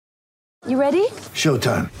You ready?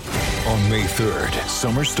 Showtime. On May 3rd,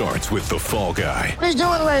 summer starts with The Fall Guy. Let's do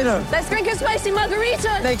it later. Let's drink a spicy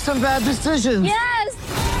margarita. Make some bad decisions. Yes!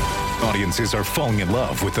 Audiences are falling in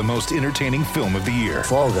love with the most entertaining film of the year.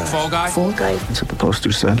 Fall Guy. Fall Guy? Fall guy. That's what the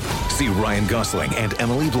poster said. See Ryan Gosling and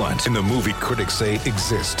Emily Blunt in the movie critics say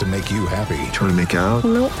exists to make you happy. Trying to make it out?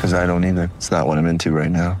 Nope. Because I don't either. It's not what I'm into right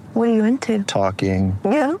now. What are you into? Talking.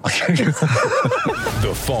 Yeah.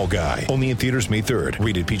 The Fall Guy. Only in theaters May 3rd.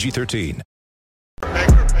 Rated PG-13.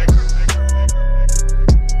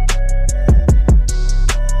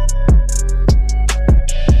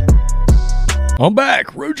 I'm back.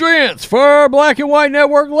 Rudrance for Black and White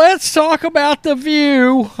Network. Let's talk about The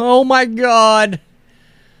View. Oh, my God.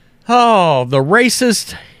 Oh, the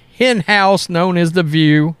racist hen house known as The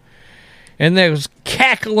View. And those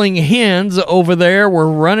cackling hens over there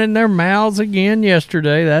were running their mouths again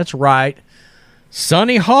yesterday. That's right.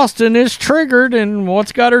 Sunny Hostin is triggered, and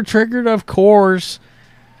what's got her triggered, of course,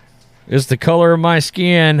 is the color of my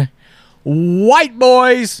skin. White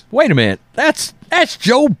boys. Wait a minute. That's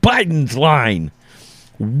Joe Biden's line.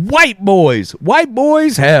 White boys. White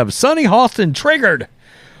boys have Sunny Hostin triggered.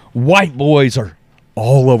 White boys are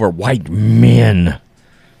all over. White men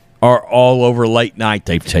are all over late night.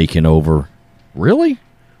 They've taken over. Really?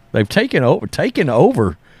 They've taken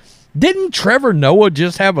over. Didn't Trevor Noah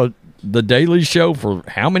just have the Daily Show for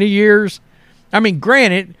how many years? I mean,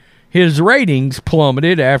 granted, his ratings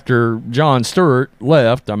plummeted after Jon Stewart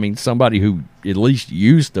left. I mean, somebody who at least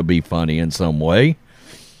used to be funny in some way.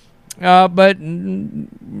 But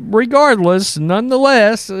regardless,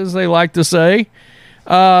 nonetheless, as they like to say,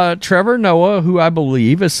 Trevor Noah, who I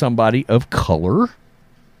believe is somebody of color,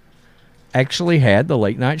 actually had the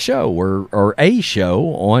late night show or a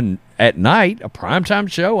show on at night, a primetime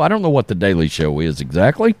show. I don't know what the Daily Show is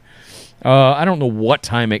exactly. I don't know what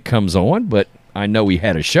time it comes on, but I know he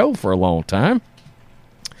had a show for a long time.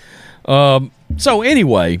 So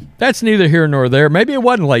anyway, that's neither here nor there. Maybe it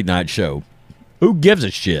wasn't a late night show. Who gives a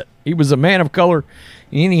shit? He was a man of color,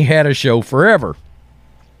 and he had a show forever.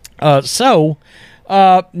 Now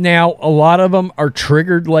a lot of them are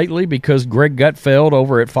triggered lately because Greg Gutfeld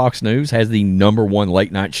over at Fox News has the #1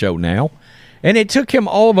 late night show now. And it took him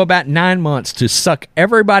all of about 9 months to suck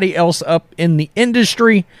everybody else up in the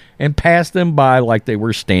industry and pass them by like they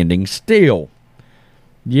were standing still.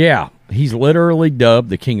 Yeah, he's literally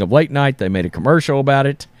dubbed the king of late night. They made a commercial about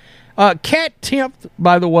it. Kat Timpf,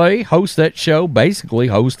 by the way, hosts that show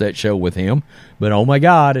with him. But oh my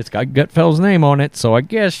God, it's got Gutfeld's name on it, so I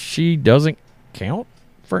guess she doesn't count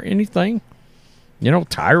for anything. You know,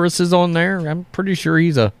 Tyrus is on there. I'm pretty sure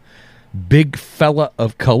he's a big fella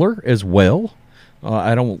of color as well.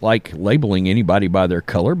 I don't like labeling anybody by their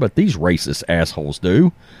color, but these racist assholes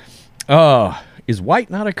do. Is white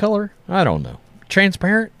not a color? I don't know.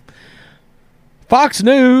 Transparent? Fox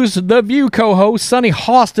News, The View co-host Sunny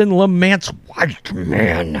Hostin laments white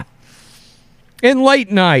men. In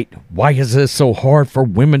late night, why is this so hard for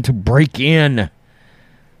women to break in?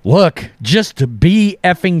 Look, just to be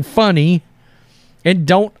effing funny and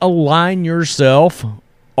don't align yourself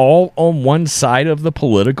all on one side of the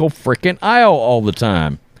political frickin' aisle all the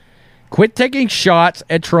time. Quit taking shots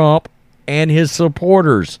at Trump and his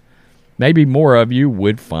supporters. Maybe more of you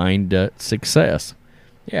would find success.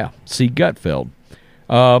 Yeah, see Gutfeld.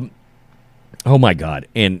 Oh my God.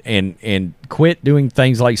 And quit doing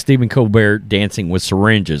things like Stephen Colbert dancing with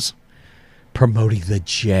syringes. Promoting the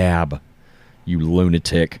jab. You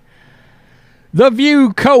lunatic. The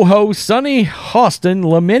View co-host Sunny Hostin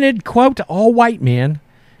lamented, quote, all white men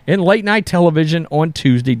in late night television on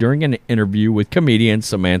Tuesday during an interview with comedian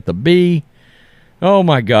Samantha Bee. Oh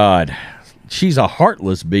my God. She's a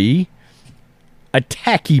heartless bee. A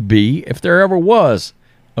tacky bee, if there ever was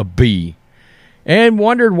a bee. And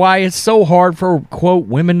wondered why it's so hard for, quote,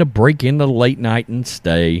 women to break into late night and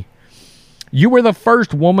stay. You were the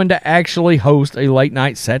first woman to actually host a late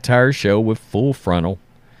night satire show with full frontal.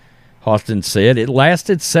 Hostin said it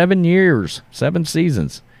lasted 7 years, 7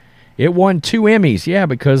 seasons. It won 2 Emmys, yeah,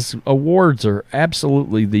 because awards are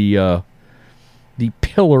absolutely the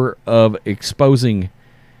pillar of exposing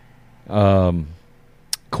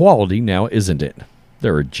quality now, isn't it?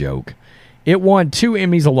 They're a joke. It won 2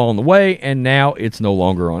 Emmys along the way, and now it's no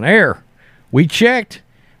longer on air. We checked.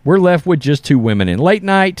 We're left with just 2 women in late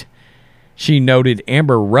night. She noted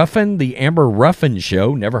Amber Ruffin, The Amber Ruffin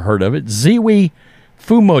Show, never heard of it. Ziwi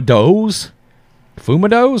Fumado's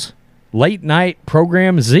late night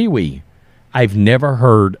program Ziwi. I've never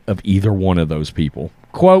heard of either one of those people.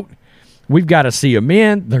 Quote, we've got to see them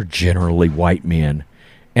in. They're generally white men.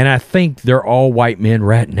 And I think they're all white men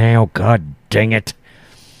right now. God dang it.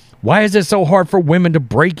 Why is it so hard for women to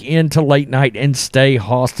break into late night and stay?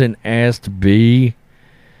 Austin asked B.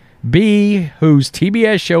 B, whose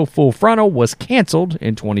TBS show Full Frontal was canceled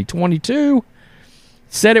in 2022,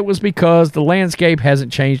 said it was because the landscape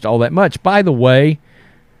hasn't changed all that much. By the way,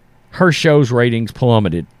 her show's ratings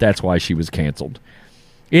plummeted. That's why she was canceled.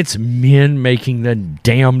 It's men making the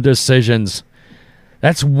damn decisions.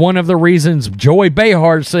 That's one of the reasons Joy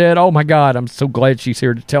Behar said, oh my God, I'm so glad she's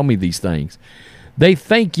here to tell me these things. They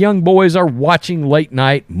think young boys are watching late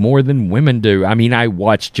night more than women do. I mean, I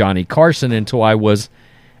watched Johnny Carson until I was,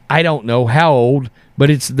 I don't know how old, but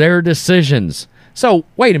it's their decisions. So,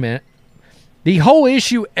 wait a minute. The whole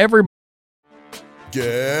issue, Get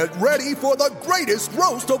ready for the greatest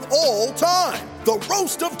roast of all time. The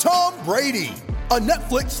Roast of Tom Brady. A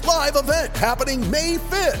Netflix live event happening May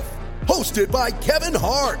 5th. Hosted by Kevin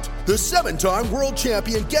Hart. The 7-time world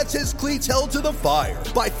champion gets his cleats held to the fire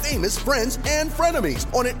by famous friends and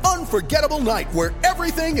frenemies on an unforgettable night where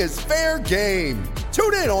everything is fair game.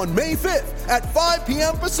 Tune in on May 5th at 5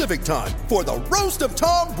 p.m. Pacific time for the Roast of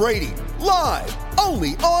Tom Brady. Live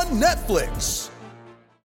only on Netflix.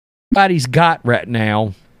 everybody's got right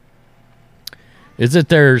now is that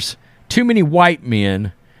there's too many white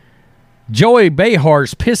men. Joey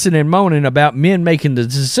Behar's pissing and moaning about men making the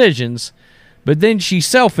decisions, but then she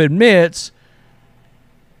self-admits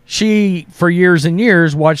she, for years and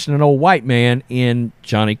years, watched an old white man in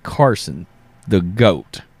Johnny Carson, the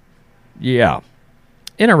GOAT. Yeah.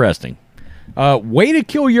 Interesting. Way to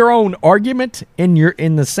kill your own argument, and you're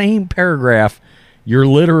in the same paragraph. You're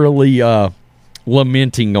literally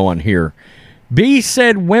lamenting on here. B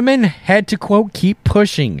said women had to, quote, keep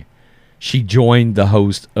pushing. She joined the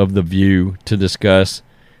host of The View to discuss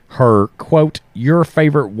her, quote, your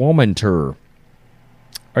favorite woman tour.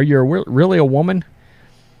 Are you really a woman?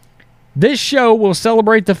 This show will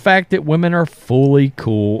celebrate the fact that women are fully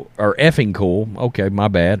cool, or effing cool. Okay, my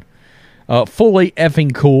bad. Fully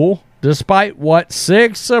effing cool, despite what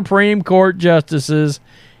 6 Supreme Court justices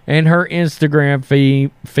and her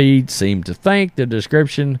Instagram feed seem to think. The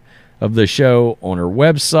description of the show on her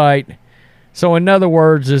website. So in other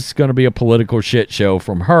words, this is going to be a political shit show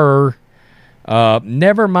from her.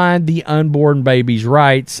 Never mind the unborn babies'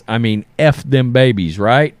 rights. I mean, F them babies,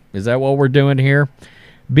 right? Is that what we're doing here?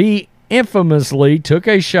 B infamously took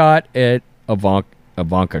a shot at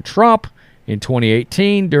Ivanka Trump in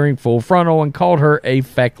 2018 during Full Frontal and called her a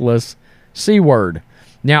feckless C-word.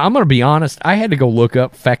 Now, I'm going to be honest. I had to go look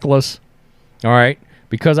up feckless, all right,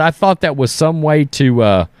 because I thought that was some way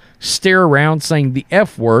to stare around saying the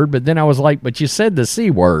F word, but then I was like, but you said the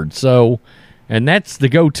C word, so, and that's the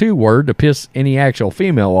go-to word to piss any actual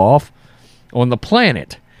female off on the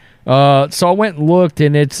planet. So I went and looked,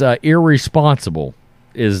 and it's irresponsible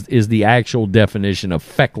is the actual definition of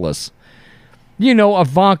feckless. You know,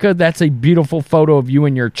 Ivanka, that's a beautiful photo of you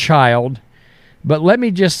and your child, but let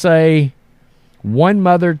me just say, one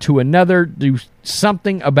mother to another, do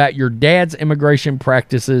something about your dad's immigration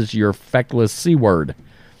practices, your feckless C word.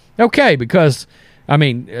 Okay, because, I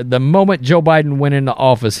mean, the moment Joe Biden went into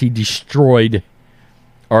office, he destroyed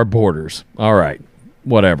our borders. All right,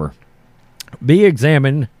 whatever. B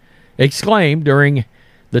exclaimed during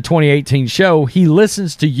the 2018 show, he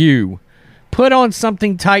listens to you. Put on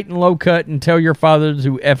something tight and low cut and tell your father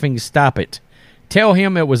to effing stop it. Tell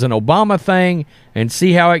him it was an Obama thing and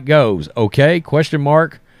see how it goes. Okay? Question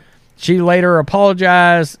mark. She later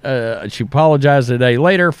apologized. She apologized a day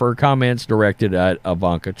later for comments directed at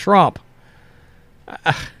Ivanka Trump.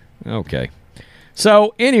 Okay.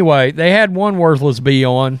 So, anyway, they had one worthless bee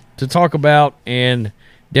on to talk about and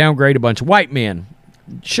downgrade a bunch of white men.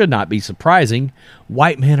 Should not be surprising.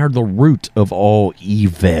 White men are the root of all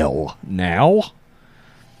evil. Now,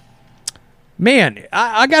 man,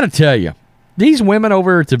 I got to tell you, these women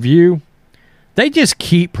over at The View, they just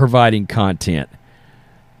keep providing content.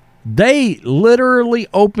 They literally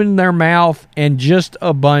open their mouth and just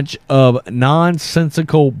a bunch of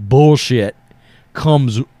nonsensical bullshit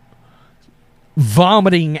comes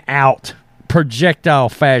vomiting out projectile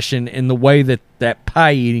fashion in the way that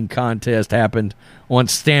pie eating contest happened on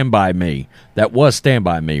Stand By Me. That was Stand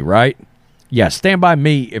By Me, right? Yeah, Stand By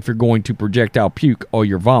Me if you're going to projectile puke all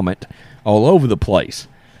your vomit all over the place.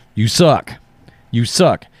 You suck. You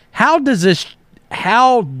suck. How does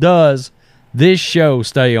this show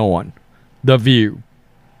stay on The View?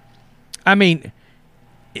 I mean,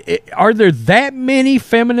 are there that many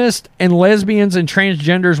feminists and lesbians and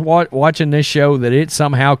transgenders watching this show that it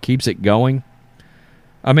somehow keeps it going?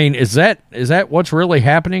 I mean, is that what's really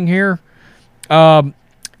happening here?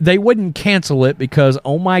 They wouldn't cancel it because,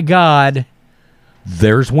 oh my God,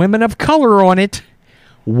 there's women of color on it.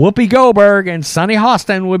 Whoopi Goldberg and Sonny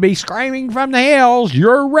Hostin would be screaming from the hills,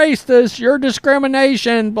 "You're racist, you're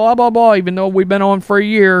discrimination, blah, blah, blah," even though we've been on for a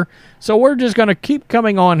year. So we're just going to keep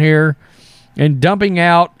coming on here and dumping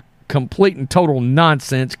out complete and total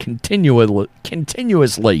nonsense continuously.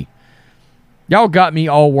 Y'all got me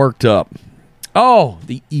all worked up. Oh,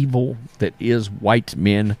 the evil that is white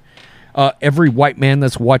men. Every white man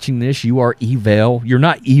that's watching this, you are evil. You're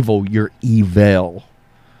not evil, you're evil.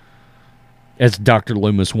 As Dr.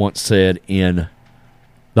 Loomis once said in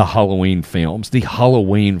the Halloween films, the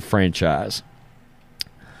Halloween franchise.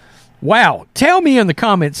 Wow. Tell me in the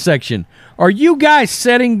comments section, are you guys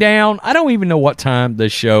sitting down? I don't even know what time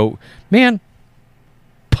this show. Man,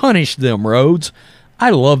 punish them, Rhodes.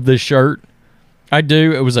 I love this shirt. I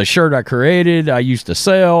do. It was a shirt I created. I used to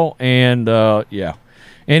sell. And, yeah.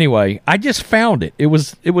 Anyway, I just found it. It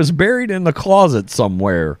was buried in the closet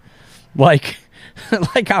somewhere. Like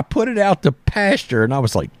I put it out to pasture, and I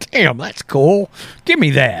was like, damn, that's cool. Give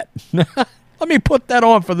me that. Let me put that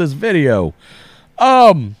on for this video.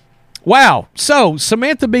 Wow. So,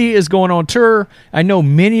 Samantha Bee is going on tour. I know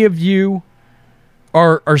many of you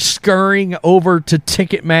are scurrying over to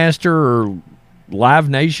Ticketmaster or Live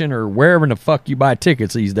Nation or wherever the fuck you buy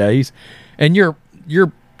tickets these days, and you're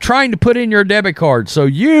trying to put in your debit card so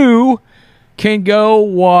you can go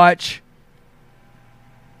watch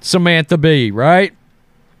Samantha Bee, right?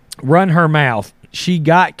 Run her mouth. She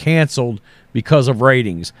got canceled because of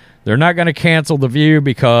ratings. They're not going to cancel The View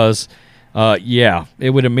because,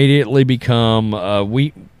 it would immediately become,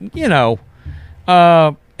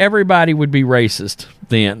 everybody would be racist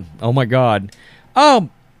then. Oh, my God.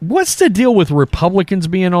 What's the deal with Republicans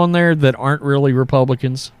being on there that aren't really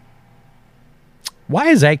Republicans? Why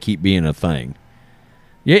does that keep being a thing?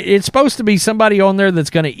 It's supposed to be somebody on there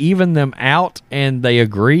that's going to even them out, and they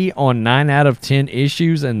agree on 9 out of 10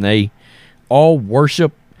 issues, and they all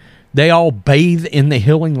bathe in the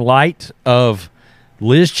healing light of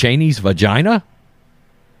Liz Cheney's vagina?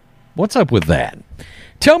 What's up with that?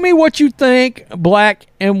 Tell me what you think, Black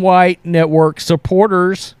and White Network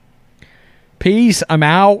supporters. Peace. I'm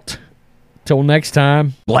out. Till next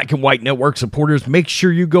time, Black and White Network supporters, make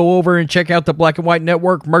sure you go over and check out the Black and White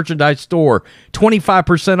Network merchandise store.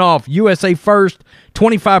 25% off USA First,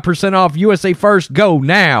 25% off USA First. Go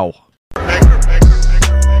now.